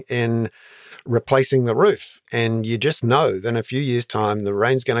investing in replacing the roof. And you just know that in a few years' time, the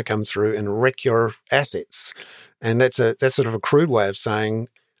rain's going to come through and wreck your assets. And that's sort of a crude way of saying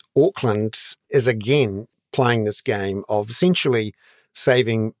Auckland is again playing this game of essentially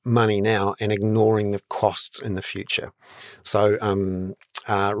saving money now and ignoring the costs in the future. So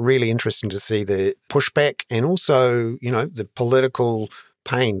Really interesting to see the pushback and also, the political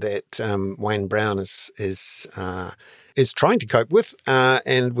pain that Wayne Brown is trying to cope with,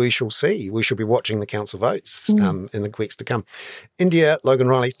 and we shall see. We shall be watching the council votes in the weeks to come. India, Logan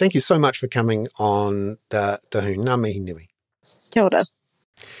Riley, thank you so much for coming on the Hoon. Ngā mihi nui. Kia ora.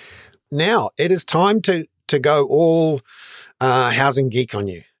 Now, it is time to go all housing geek on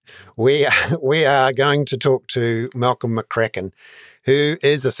you. We are going to talk to Malcolm McCracken, who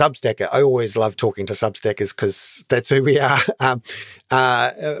is a Substacker. I always love talking to Substackers because that's who we are.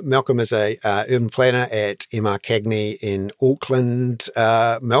 Malcolm is a urban planner at MR Cagney in Auckland.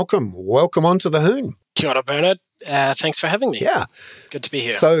 Malcolm, welcome onto the Hoon. Kia ora, Bernard. Thanks for having me. Yeah. Good to be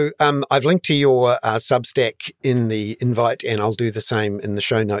here. So I've linked to your Substack in the invite, and I'll do the same in the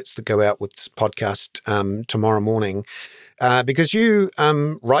show notes that go out with this podcast tomorrow morning. Because you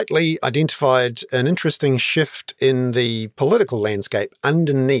rightly identified an interesting shift in the political landscape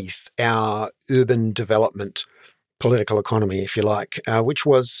underneath our urban development political economy, if you like, which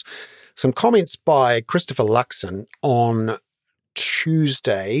was some comments by Christopher Luxon on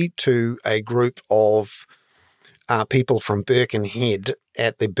Tuesday to a group of people from Birkenhead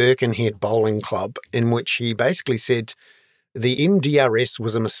at the Birkenhead Bowling Club, in which he basically said the MDRS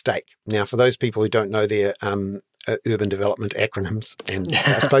was a mistake. Now, for those people who don't know their urban development acronyms, and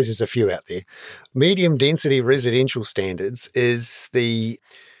I suppose there's a few out there. Medium density residential standards is the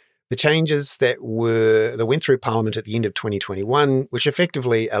changes that went through Parliament at the end of 2021, which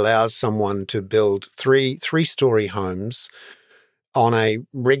effectively allows someone to build three-story homes on a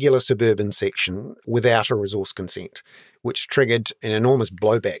regular suburban section without a resource consent, which triggered an enormous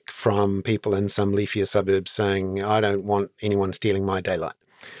blowback from people in some leafier suburbs saying, I don't want anyone stealing my daylight.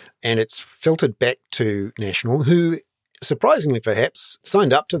 And it's filtered back to National, who, surprisingly perhaps,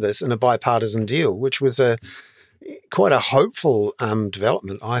 signed up to this in a bipartisan deal, which was quite a hopeful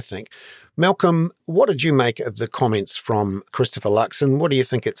development, I think. Malcolm, what did you make of the comments from Christopher Luxon? What do you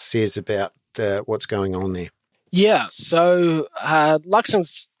think it says about what's going on there? Yeah, so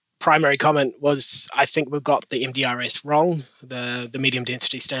Luxon's primary comment was, I think we've got the MDRS wrong, the medium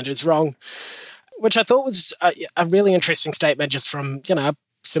density standards wrong, which I thought was a really interesting statement just from,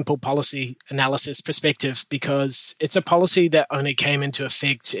 simple policy analysis perspective, because it's a policy that only came into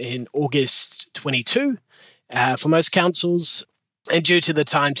effect in August 22 for most councils. And due to the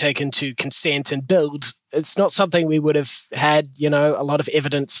time taken to consent and build, it's not something we would have had, a lot of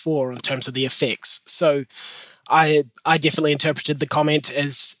evidence for in terms of the effects. So I definitely interpreted the comment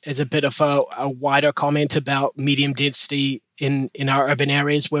as a bit of a wider comment about medium density in our urban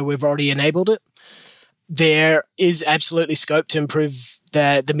areas where we've already enabled it. There is absolutely scope to improve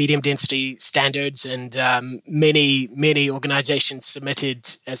the medium density standards, and many organisations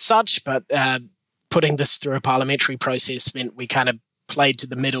submitted as such, but putting this through a parliamentary process meant we kind of played to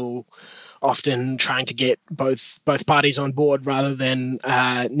the middle, often trying to get both parties on board rather than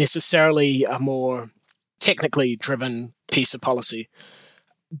necessarily a more technically driven piece of policy.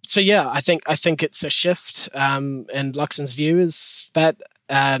 So yeah, I think it's a shift, and Luxon's view is that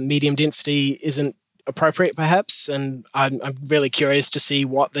medium density isn't appropriate, perhaps, and I'm really curious to see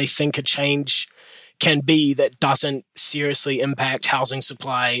what they think a change can be that doesn't seriously impact housing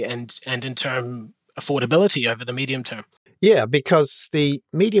supply and in turn affordability over the medium term. Yeah, because the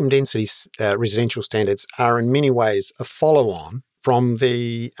medium density residential standards are in many ways a follow-on from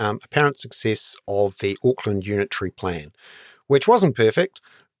the apparent success of the Auckland Unitary Plan, which wasn't perfect,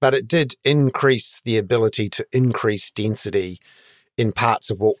 but it did increase the ability to increase density in parts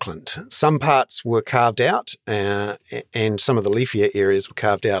of Auckland. Some parts were carved out, and some of the leafier areas were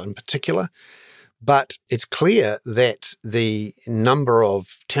carved out in particular. But it's clear that the number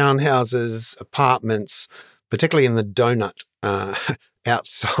of townhouses, apartments, particularly in the donut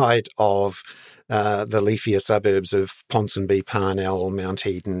outside of the leafier suburbs of Ponsonby, Parnell, Mount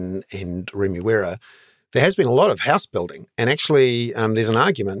Eden and Remuera, there has been a lot of house building. And actually, there's an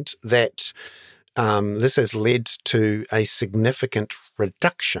argument that this has led to a significant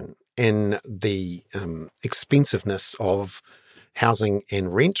reduction in the expensiveness of housing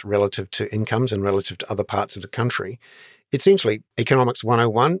and rent relative to incomes and relative to other parts of the country. Essentially, economics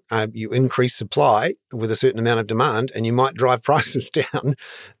 101, you increase supply with a certain amount of demand and you might drive prices down.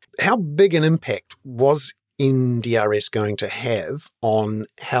 How big an impact was NDRS going to have on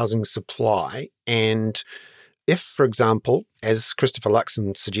housing supply? And if, for example, as Christopher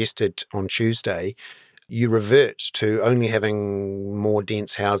Luxon suggested on Tuesday, you revert to only having more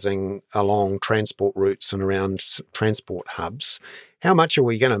dense housing along transport routes and around transport hubs, how much are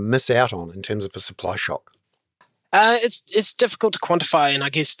we going to miss out on in terms of a supply shock? It's difficult to quantify, and I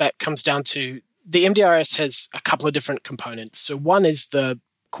guess that comes down to the MDRS has a couple of different components. So one is the,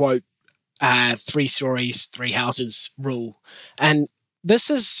 quote, 3 stories, 3 houses rule. And this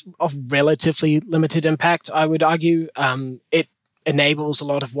is of relatively limited impact, I would argue. It enables a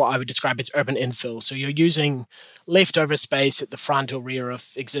lot of what I would describe as urban infill. So you're using leftover space at the front or rear of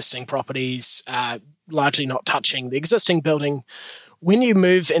existing properties, largely not touching the existing building. When you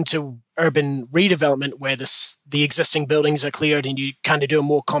move into urban redevelopment where the existing buildings are cleared and you kind of do a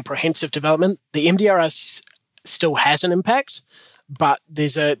more comprehensive development, the MDRS still has an impact, but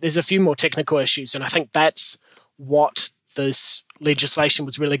there's a few more technical issues. And I think that's what this legislation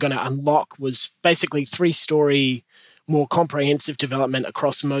was really going to unlock, was basically 3-story, more comprehensive development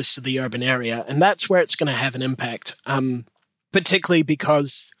across most of the urban area. And that's where it's going to have an impact, particularly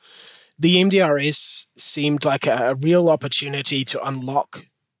because the MDRS seemed like a real opportunity to unlock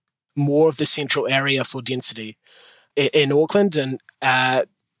more of the central area for density in Auckland, and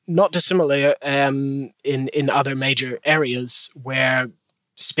not dissimilar in other major areas where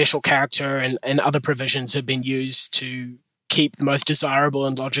special character and other provisions have been used to keep the most desirable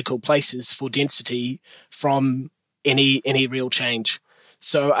and logical places for density from any real change.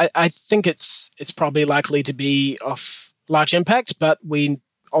 So I think it's probably likely to be of large impact, but we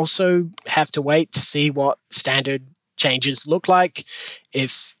also have to wait to see what standard changes look like.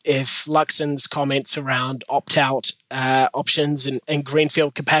 If Luxon's comments around opt-out options and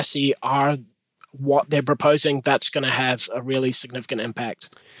greenfield capacity are what they're proposing, that's going to have a really significant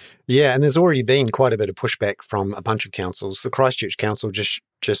impact. Yeah, and there's already been quite a bit of pushback from a bunch of councils. The Christchurch Council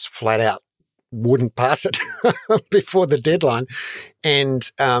just flat out wouldn't pass it before the deadline,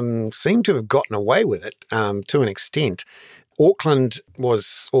 and seemed to have gotten away with it to an extent. Auckland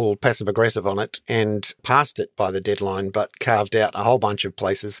was all passive-aggressive on it and passed it by the deadline, but carved out a whole bunch of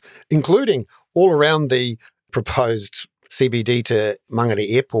places, including all around the proposed CBD to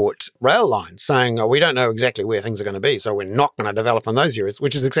Mangere Airport rail line, saying, we don't know exactly where things are going to be, so we're not going to develop in those areas,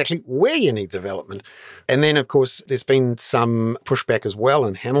 which is exactly where you need development. And then, of course, there's been some pushback as well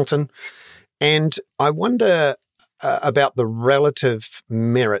in Hamilton. And I wonder about the relative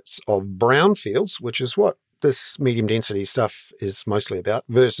merits of brownfields, which is what this medium density stuff is mostly about,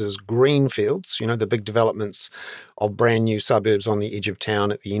 versus greenfields, the big developments of brand new suburbs on the edge of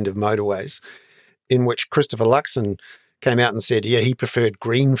town at the end of motorways, in which Christopher Luxon came out and said, he preferred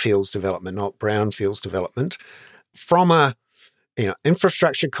greenfields development, not brownfields development. From a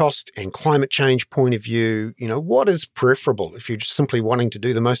infrastructure cost and climate change point of view, what is preferable if you're just simply wanting to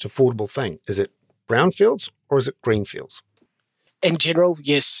do the most affordable thing? Is it brownfields or is it greenfields? In general,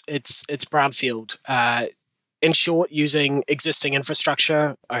 yes, it's brownfield. In short, using existing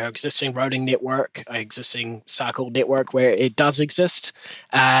infrastructure, our existing roading network, our existing cycle network where it does exist,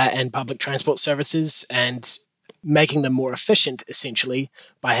 and public transport services, and making them more efficient, essentially,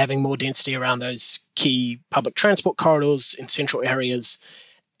 by having more density around those key public transport corridors in central areas,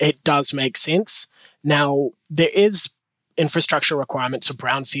 it does make sense. Now, there is infrastructure requirements for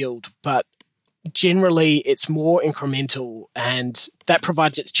brownfield, but generally it's more incremental, and that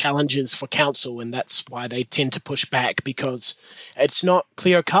provides its challenges for council, and that's why they tend to push back, because it's not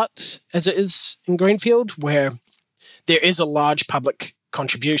clear-cut as it is in greenfield, where there is a large public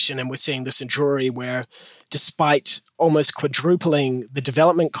contribution, and we're seeing this in Drury, where despite almost quadrupling the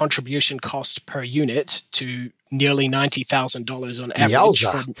development contribution cost per unit to nearly $90,000 on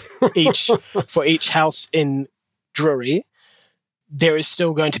average for each house in Drury, there is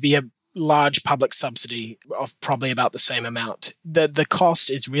still going to be a large public subsidy of probably about the same amount. The cost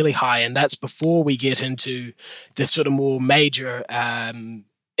is really high, and that's before we get into the sort of more major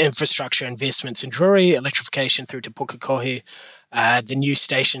infrastructure investments in Drury, electrification through to Pukekohe, the new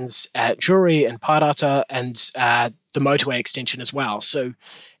stations at Drury and Parata, and the motorway extension as well. So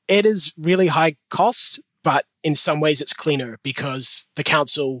it is really high cost, but in some ways it's cleaner because the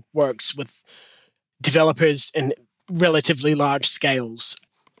council works with developers in relatively large scales,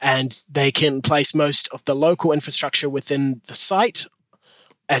 and they can place most of the local infrastructure within the site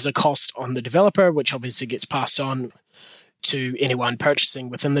as a cost on the developer, which obviously gets passed on to anyone purchasing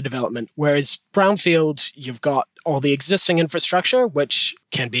within the development. Whereas brownfield, you've got all the existing infrastructure, which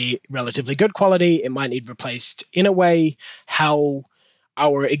can be relatively good quality. It might need replaced in a way how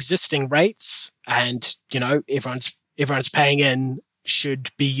our existing rates and, everyone's paying in should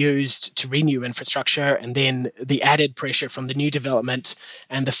be used to renew infrastructure. And then the added pressure from the new development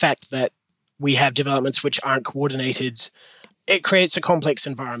and the fact that we have developments which aren't coordinated, it creates a complex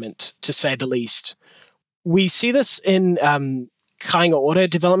environment, to say the least. We see this in Kāinga Ora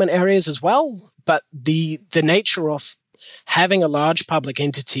development areas as well, but the nature of having a large public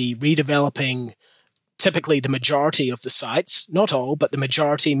entity redeveloping typically the majority of the sites, not all, but the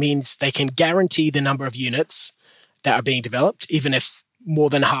majority means they can guarantee the number of units that are being developed, even if more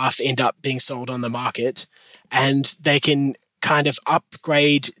than half end up being sold on the market. And they can kind of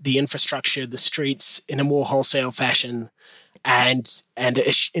upgrade the infrastructure, the streets in a more wholesale fashion and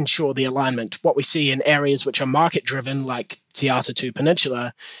ensure the alignment. What we see in areas which are market-driven, like Te Atatu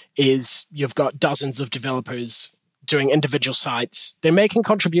Peninsula, is you've got dozens of developers doing individual sites. They're making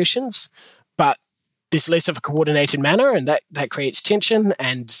contributions, but there's less of a coordinated manner, and that creates tension,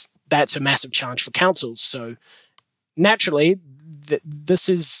 and that's a massive challenge for councils. So naturally, this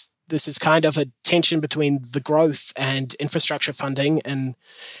is kind of a tension between the growth and infrastructure funding, and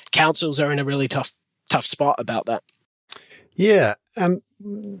councils are in a really tough spot about that. Yeah.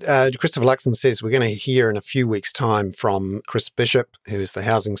 Christopher Luxon says we're going to hear in a few weeks' time from Chris Bishop, who is the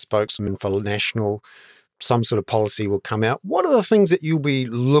housing spokesman for National. Some sort of policy will come out. What are the things that you'll be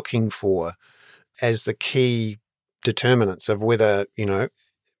looking for as the key determinants of whether,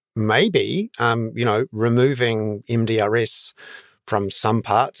 maybe, removing MDRS from some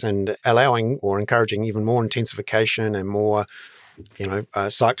parts and allowing or encouraging even more intensification and more,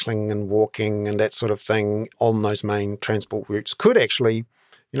 cycling and walking and that sort of thing on those main transport routes could actually,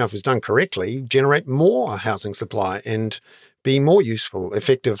 if it was done correctly, generate more housing supply and be more useful,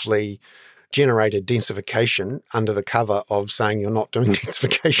 effectively generated densification under the cover of saying you're not doing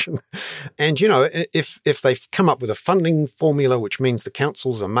densification. And, if they've come up with a funding formula, which means the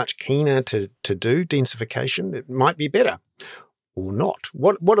councils are much keener to do densification, it might be better or not.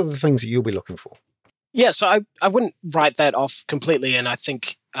 What are the things that you'll be looking for? Yeah, so I wouldn't write that off completely. And I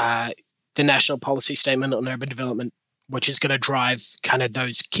think the National Policy Statement on Urban Development, which is going to drive kind of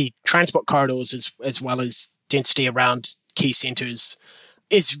those key transport corridors as well as density around key centres,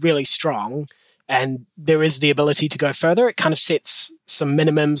 is really strong, and there is the ability to go further. It kind of sets some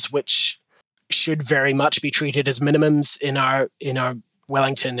minimums which should very much be treated as minimums in our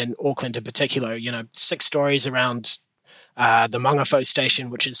Wellington and Auckland in particular. 6 stories around the Mangawhau station,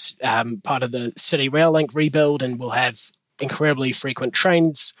 which is part of the City Rail Link rebuild and will have incredibly frequent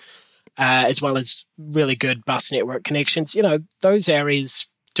trains, as well as really good bus network connections. Those areas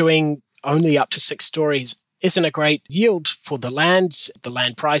doing only up to 6 stories isn't a great yield for the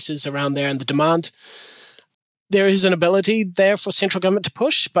land prices around there and the demand. There is an ability there for central government to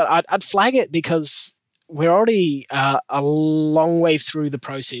push, but I'd flag it because we're already a long way through the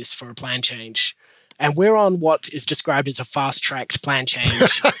process for a plan change. And we're on what is described as a fast-tracked plan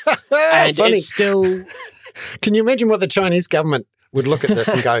change. And Funny. it's still... Can you imagine what the Chinese government would look at this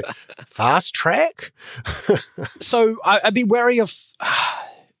and go, fast track? So I'd be wary of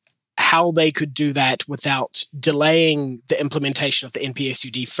how they could do that without delaying the implementation of the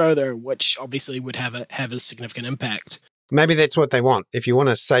NPSUD further, which obviously would have a significant impact. Maybe that's what they want. If you want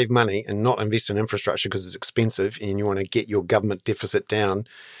to save money and not invest in infrastructure because it's expensive and you want to get your government deficit down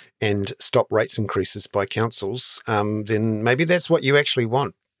and stop rates increases by councils, then maybe that's what you actually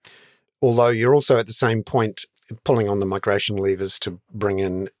want. Although you're also at the same point pulling on the migration levers to bring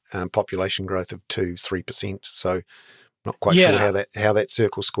in population growth of 2-3%. So not quite sure how that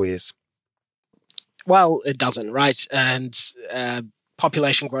circle squares. Well, it doesn't, right? And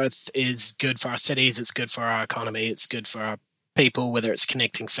population growth is good for our cities. It's good for our economy. It's good for our people, whether it's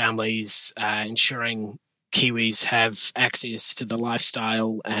connecting families, ensuring Kiwis have access to the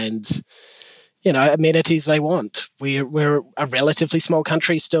lifestyle and, amenities they want. We're a relatively small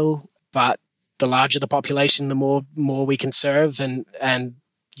country still, but the larger the population, the more we can serve and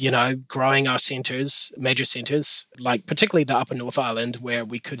growing our centres, major centres, like particularly the Upper North Island, where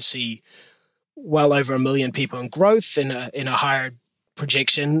we could see well over 1 million people in growth in a higher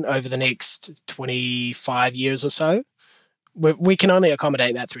projection over the next 25 years or so. We can only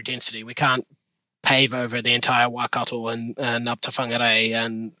accommodate that through density. We can't pave over the entire Waikato and up to Whangarei,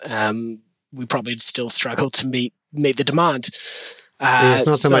 and we probably still struggle to meet the demand. It's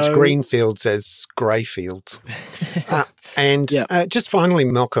not so much green fields as grey fields. Just finally,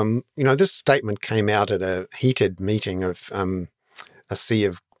 Malcolm, this statement came out at a heated meeting of a sea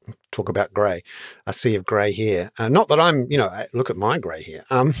of, talk about grey, a sea of grey hair. Not that I'm, look at my grey hair.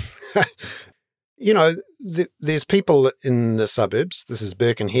 There's people in the suburbs. This is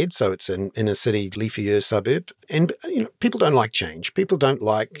Birkenhead, so it's an inner city, leafier suburb. And, people don't like change. People don't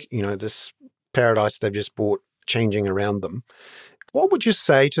like, this paradise they've just bought changing around them. What would you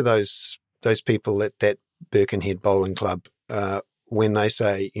say to those people at that Birkenhead bowling club when they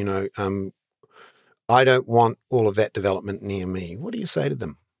say, I don't want all of that development near me? What do you say to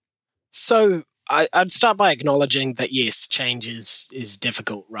them? So I'd start by acknowledging that, yes, change is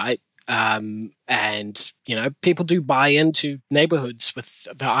difficult, right? And, people do buy into neighborhoods with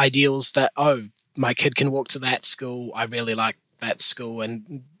the ideals that, my kid can walk to that school. I really like that school,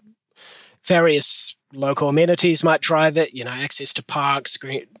 and various local amenities might drive it, access to parks,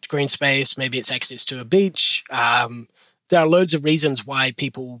 green space, maybe it's access to a beach. There are loads of reasons why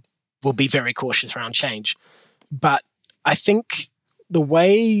people will be very cautious around change. But I think the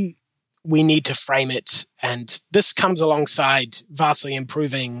way we need to frame it, and this comes alongside vastly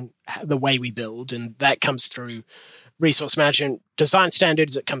improving the way we build, and that comes through resource management design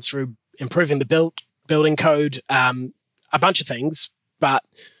standards, it comes through improving the building code, a bunch of things. But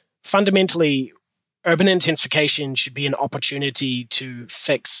fundamentally, urban intensification should be an opportunity to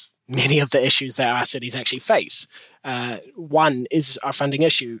fix many of the issues that our cities actually face. One is our funding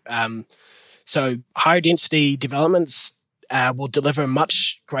issue. So higher density developments will deliver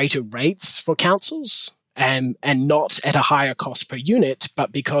much greater rates for councils, and not at a higher cost per unit,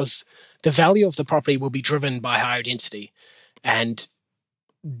 but because the value of the property will be driven by higher density. And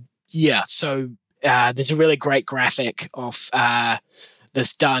so there's a really great graphic of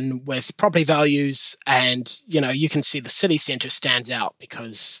this done with property values, and you can see the city centre stands out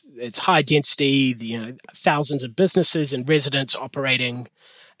because it's high density, thousands of businesses and residents operating,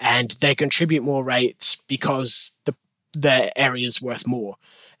 and they contribute more rates because the area is worth more.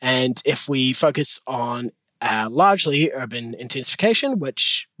 And if we focus on largely urban intensification,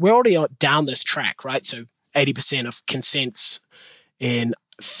 which we're already down this track, right? So 80% of consents in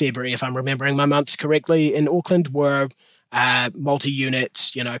February, if I'm remembering my months correctly, in Auckland were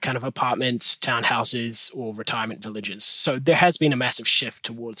multi-unit, kind of apartments, townhouses, or retirement villages. So there has been a massive shift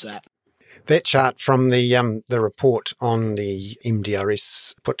towards that. That chart from the report on the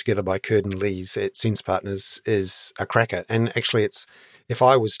MDRS put together by Curtin Lees at Sense Partners is a cracker. And actually, if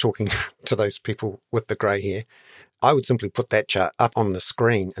I was talking to those people with the grey hair, I would simply put that chart up on the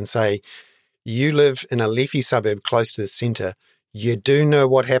screen and say, you live in a leafy suburb close to the centre. You do know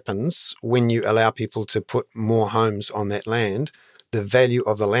what happens when you allow people to put more homes on that land. The value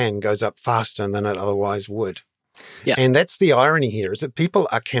of the land goes up faster than it otherwise would. Yeah. And that's the irony here, is that people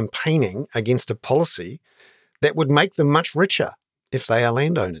are campaigning against a policy that would make them much richer if they are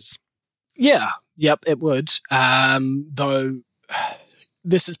landowners. Yeah, yep, it would. Though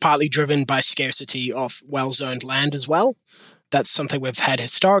this is partly driven by scarcity of well-zoned land as well. That's something we've had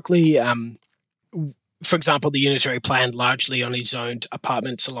historically. For example, the unitary plan largely only zoned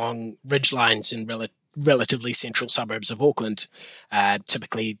apartments along ridgelines in relatively central suburbs of Auckland.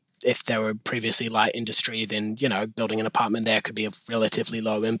 Typically, if there were previously light industry, then, building an apartment there could be of relatively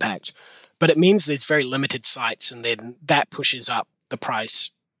low impact. But it means there's very limited sites, and then that pushes up the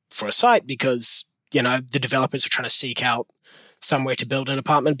price for a site because, the developers are trying to seek out somewhere to build an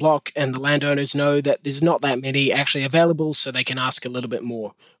apartment block, and the landowners know that there's not that many actually available, so they can ask a little bit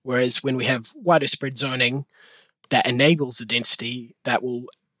more. Whereas when we have wider spread zoning that enables the density, that will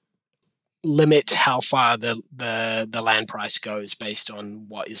limit how far the land price goes based on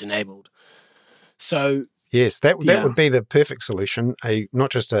what is enabled. So yes, that would be the perfect solution, not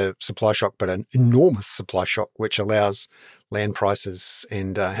just a supply shock, but an enormous supply shock, which allows land prices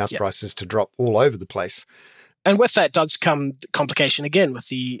and house prices to drop all over the place. And with that does come the complication again with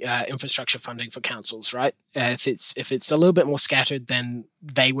the infrastructure funding for councils, right? If it's a little bit more scattered than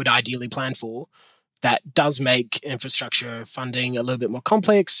they would ideally plan for, that does make infrastructure funding a little bit more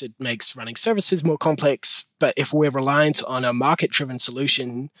complex. It makes running services more complex. But if we're reliant on a market-driven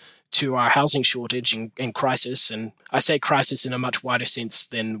solution to our housing shortage and crisis, and I say crisis in a much wider sense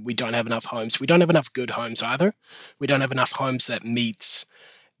than we don't have enough homes. We don't have enough good homes either. We don't have enough homes that meets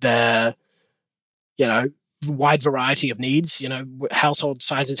the, wide variety of needs. Household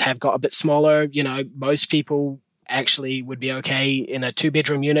sizes have got a bit smaller. Most people actually would be okay in a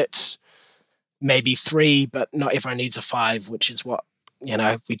 2-bedroom unit, maybe 3, but not everyone needs a 5, which is what,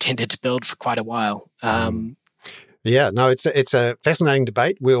 we tended to build for quite a while. Yeah, no, it's a fascinating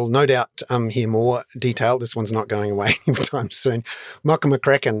debate. We'll no doubt hear more detail. This one's not going away anytime soon. Malcolm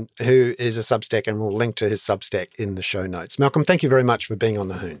McCracken, who is a Substack, and we'll link to his Substack in the show notes. Malcolm, thank you very much for being on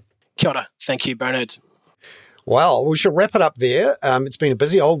the Hoon. Kia ora. Thank you, Bernard. Well, we should wrap it up there. It's been a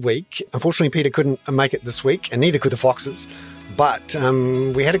busy old week. Unfortunately, Peter couldn't make it this week, and neither could the foxes. But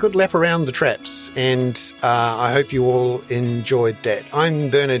we had a good lap around the traps, and I hope you all enjoyed that.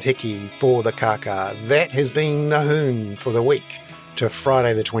 I'm Bernard Hickey for the Kaka. That has been the Hoon for the week to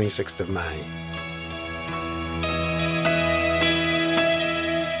Friday the 26th of May.